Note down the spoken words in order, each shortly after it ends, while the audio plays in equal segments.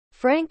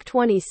Frank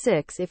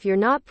 26. If you're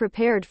not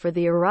prepared for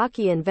the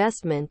Iraqi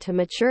investment to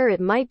mature, it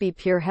might be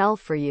pure hell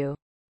for you.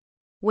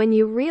 When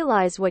you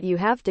realize what you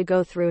have to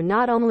go through,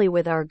 not only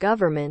with our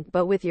government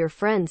but with your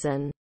friends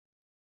and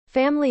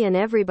family and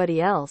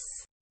everybody else,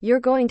 you're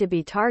going to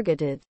be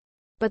targeted.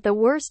 But the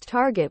worst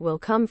target will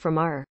come from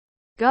our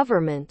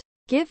government.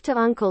 Give to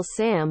Uncle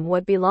Sam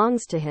what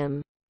belongs to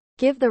him.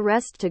 Give the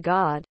rest to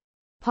God.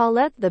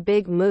 Paulette, the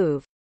big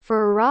move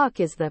for Iraq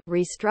is the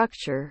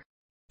restructure.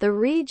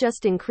 The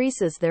just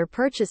increases their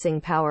purchasing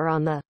power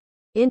on the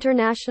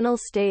international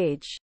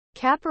stage.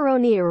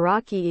 Caperoni,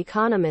 Iraqi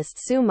economist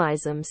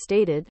Sumaism,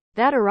 stated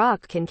that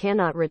Iraq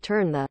cannot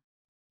return the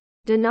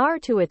dinar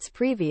to its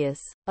previous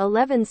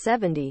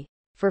 1170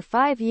 for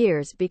 5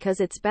 years because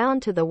it's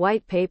bound to the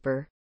white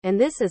paper, and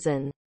this is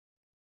an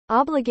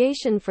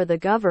obligation for the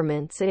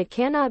government, so it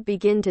cannot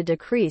begin to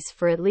decrease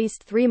for at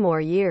least 3 more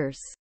years.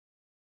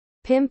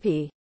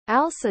 Pimpy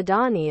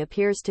al-Sudani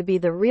appears to be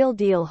the real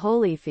deal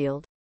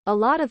Holyfield. A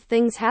lot of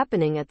things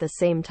happening at the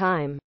same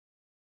time.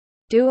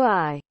 Do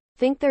I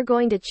think they're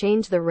going to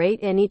change the rate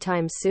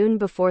anytime soon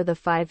before the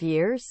 5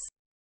 years?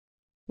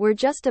 We're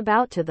just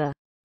about to the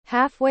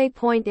halfway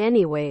point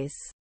anyways.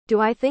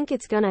 Do I think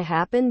it's gonna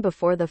happen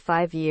before the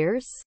 5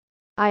 years?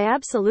 I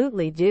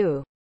absolutely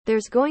do.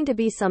 There's going to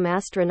be some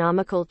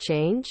astronomical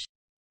change?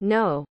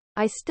 No.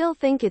 I still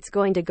think it's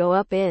going to go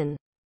up in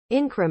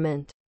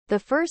increment. The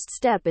first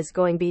step is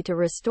going to be to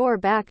restore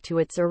back to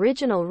its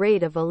original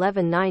rate of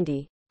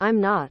 1190. I'm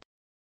not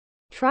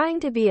trying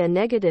to be a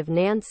negative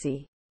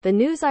Nancy. The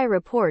news I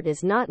report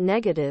is not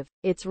negative,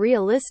 it's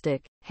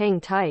realistic.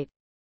 Hang tight.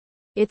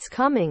 It's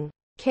coming.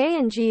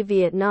 K&G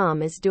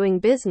Vietnam is doing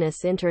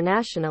business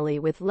internationally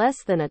with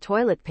less than a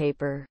toilet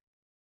paper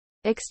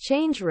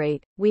exchange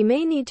rate. We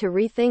may need to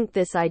rethink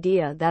this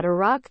idea that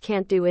Iraq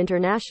can't do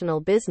international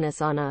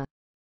business on a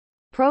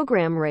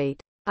program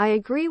rate. I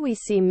agree, we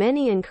see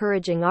many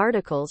encouraging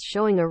articles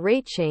showing a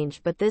rate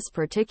change, but this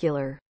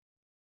particular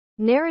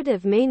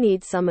narrative may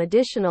need some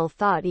additional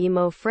thought.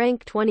 Emo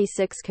Frank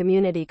 26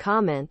 community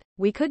comment: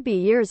 we could be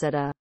years at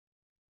a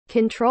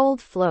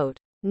controlled float.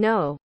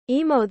 No.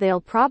 Emo,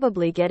 they'll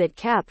probably get it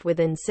capped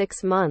within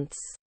 6 months.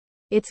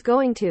 It's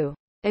going to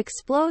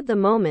explode the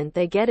moment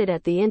they get it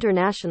at the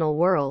international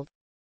world.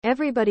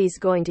 Everybody's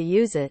going to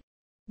use it.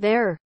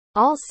 They're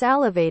all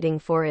salivating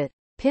for it.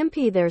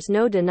 Pimpy, there's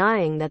no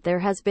denying that there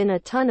has been a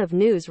ton of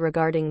news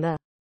regarding the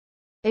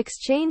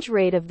exchange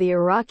rate of the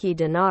Iraqi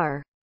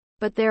dinar.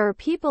 But there are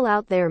people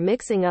out there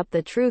mixing up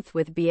the truth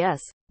with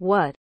BS.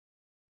 What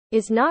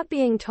is not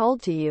being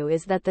told to you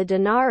is that the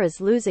dinar is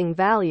losing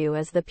value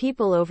as the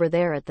people over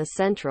there at the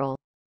central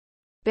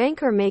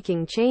bank are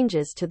making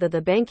changes to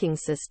the banking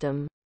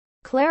system.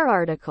 Claire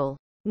article.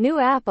 New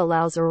app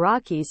allows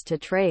Iraqis to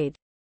trade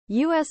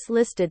U.S.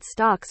 listed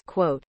stocks.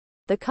 Quote,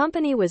 the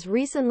company was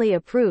recently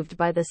approved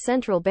by the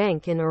central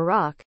bank in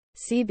Iraq,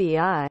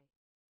 CBI,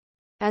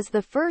 as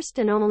the first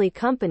and only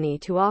company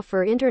to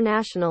offer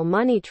international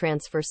money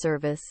transfer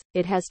service.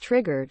 It has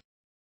triggered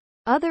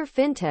other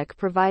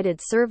fintech-provided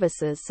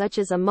services such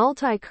as a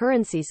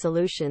multi-currency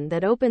solution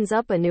that opens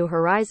up a new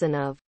horizon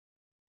of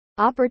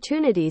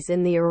opportunities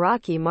in the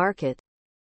Iraqi market.